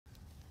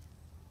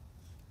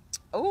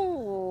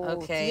Ooh.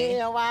 Okay.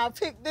 Yeah, why I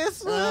picked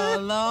this one? Oh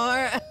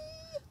Lord,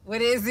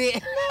 what is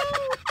it?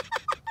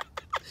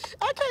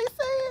 I can't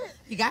say it.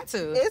 You got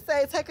to. It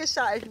say take a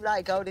shot if you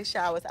like golden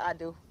showers. I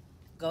do.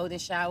 Golden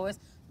showers,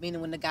 meaning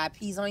when the guy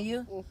pees on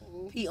you,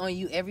 pee on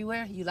you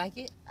everywhere. You like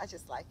it? I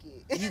just like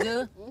it. You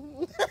do?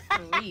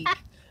 Freak.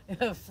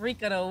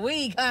 Freak of the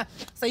week, huh?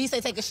 So you say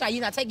take a shot. You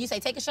not take. You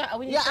say take a shot. Oh,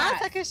 we need a shot. I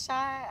take a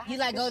shot. You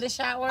like golden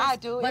showers? I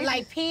do. But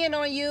like peeing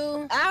on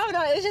you. I don't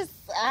know. It's just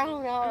I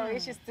don't know.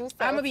 It's just do something.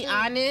 I'm gonna be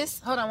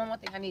honest. Hold on, one more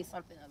thing. I need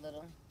something a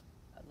little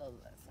less.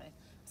 Right?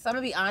 So I'm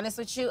gonna be honest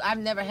with you. I've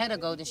never had a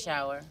golden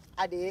shower.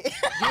 I did. Did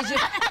you?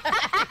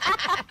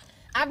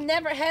 I've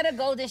never had a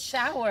golden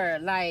shower.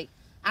 Like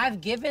I've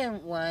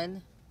given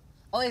one.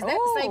 Oh, is that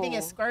the same thing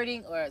as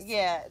squirting or?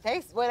 Yeah,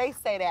 they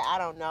say that. I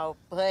don't know,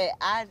 but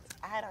I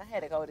don't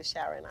had to go to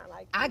shower and I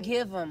like. I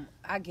give them.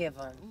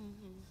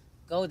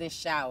 Golden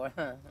shower.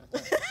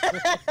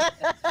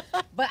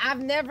 But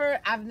I've never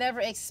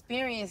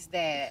experienced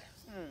that.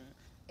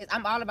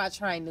 I'm all about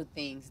trying new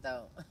things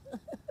though.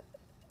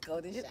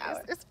 Golden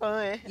shower. It's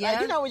fun. Yeah.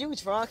 Like, you know when you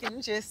drunk and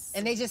you just.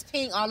 And they just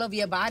peeing all over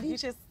your body. You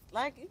just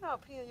like pee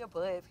in your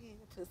butt, pee in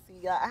your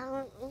pussy. I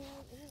don't know.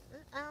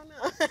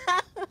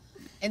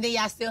 And then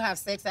y'all still have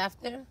sex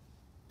after?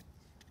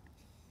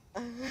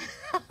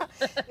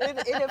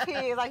 It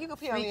depends. Like you can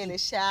pee on me in the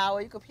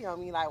shower. You can pee on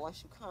me like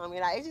once you come.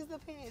 Like it just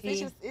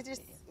depends. It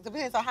just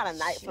depends on how the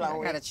night flows.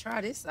 I gotta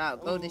try this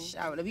out. Golden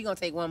shower. We gonna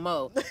take one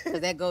more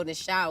because that golden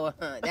shower,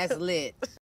 that's lit.